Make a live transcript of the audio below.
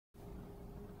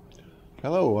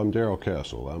Hello, I'm Darrell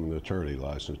Castle. I'm an attorney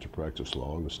licensed to practice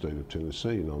law in the state of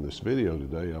Tennessee, and on this video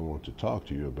today I want to talk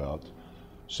to you about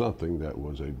something that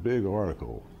was a big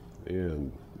article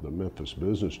in the Memphis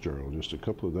Business Journal just a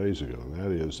couple of days ago, and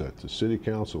that is that the City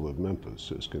Council of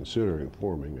Memphis is considering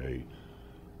forming a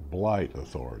Blight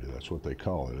Authority. That's what they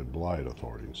call it, a Blight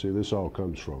Authority. And see, this all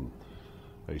comes from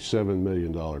a $7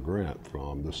 million grant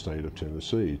from the state of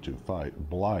Tennessee to fight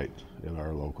blight in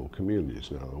our local communities.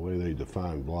 Now, the way they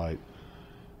define blight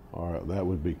that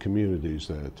would be communities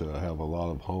that have a lot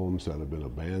of homes that have been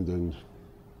abandoned,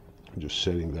 just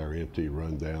sitting there empty,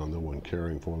 run down, no one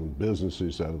caring for them,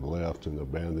 businesses that have left and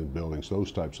abandoned buildings, those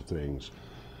types of things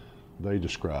they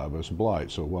describe as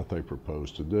blight. So what they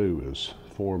propose to do is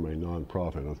form a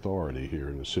nonprofit authority here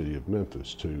in the city of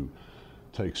Memphis to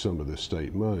take some of this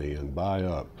state money and buy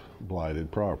up blighted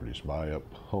properties, buy up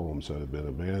homes that have been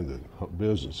abandoned,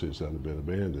 businesses that have been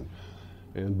abandoned,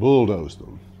 and bulldoze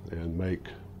them and make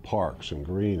parks and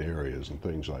green areas and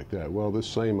things like that. Well, this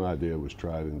same idea was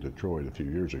tried in Detroit a few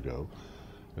years ago,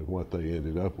 and what they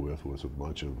ended up with was a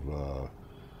bunch of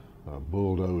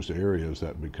bulldozed areas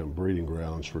that become breeding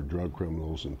grounds for drug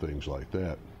criminals and things like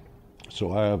that.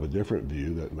 So I have a different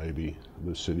view that maybe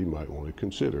the city might want to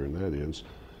consider, and that is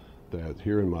that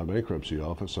here in my bankruptcy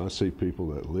office I see people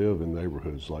that live in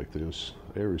neighborhoods like this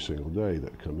every single day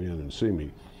that come in and see me,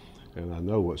 and I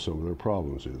know what some of their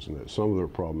problems is, and that some of their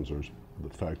problems are the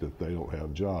fact that they don't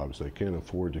have jobs. They can't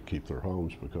afford to keep their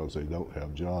homes because they don't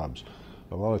have jobs.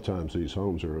 A lot of times these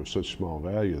homes are of such small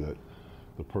value that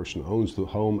the person owns the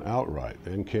home outright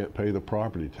and can't pay the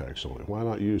property tax on it. Why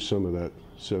not use some of that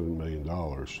 $7 million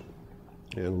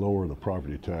and lower the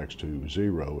property tax to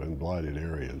zero in blighted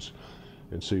areas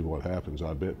and see what happens?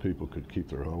 I bet people could keep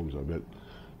their homes. I bet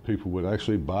people would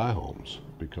actually buy homes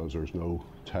because there's no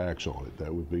tax on it.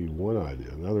 That would be one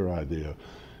idea. Another idea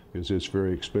is it's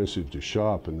very expensive to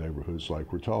shop in neighborhoods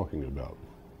like we're talking about.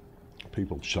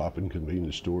 People shop in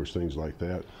convenience stores, things like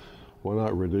that. Why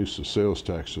not reduce the sales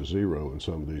tax to zero in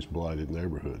some of these blighted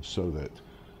neighborhoods so that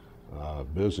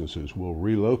businesses will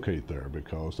relocate there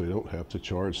because they don't have to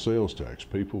charge sales tax.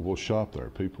 People will shop there.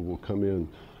 People will come in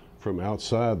from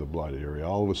outside the blighted area.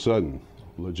 All of a sudden,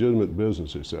 legitimate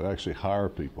businesses that actually hire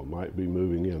people might be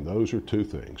moving in. Those are two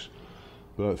things.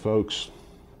 But folks,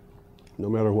 no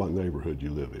matter what neighborhood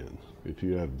you live in, if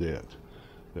you have debt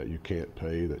that you can't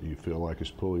pay, that you feel like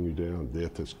is pulling you down,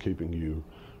 debt that's keeping you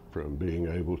from being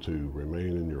able to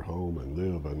remain in your home and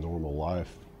live a normal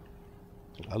life,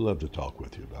 I'd love to talk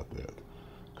with you about that.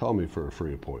 Call me for a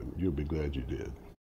free appointment. You'll be glad you did.